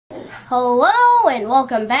Hello and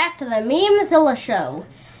welcome back to the Me and Zilla Show.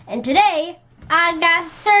 And today I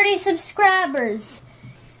got 30 subscribers.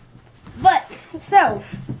 So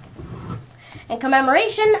in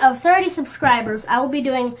commemoration of 30 subscribers, I will be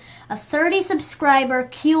doing a 30 subscriber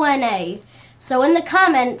Q&A. So in the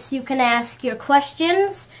comments, you can ask your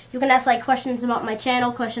questions. You can ask like questions about my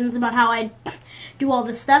channel, questions about how I do all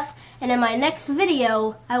this stuff. And in my next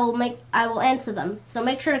video, I will answer them. So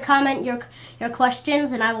make sure to comment your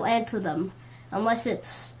questions, and I will answer them. Unless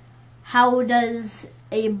it's how does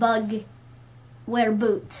a bug wear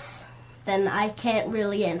boots, then I can't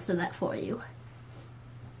really answer that for you.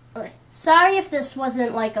 Okay. Sorry if this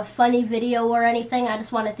wasn't like a funny video or anything. I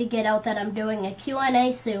just wanted to get out that I'm doing a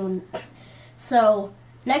Q&A soon. So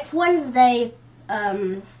next Wednesday,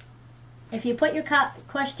 if you put your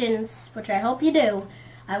questions, which I hope you do,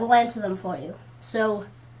 I will answer them for you. So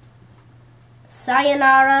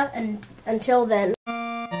sayonara, and until then.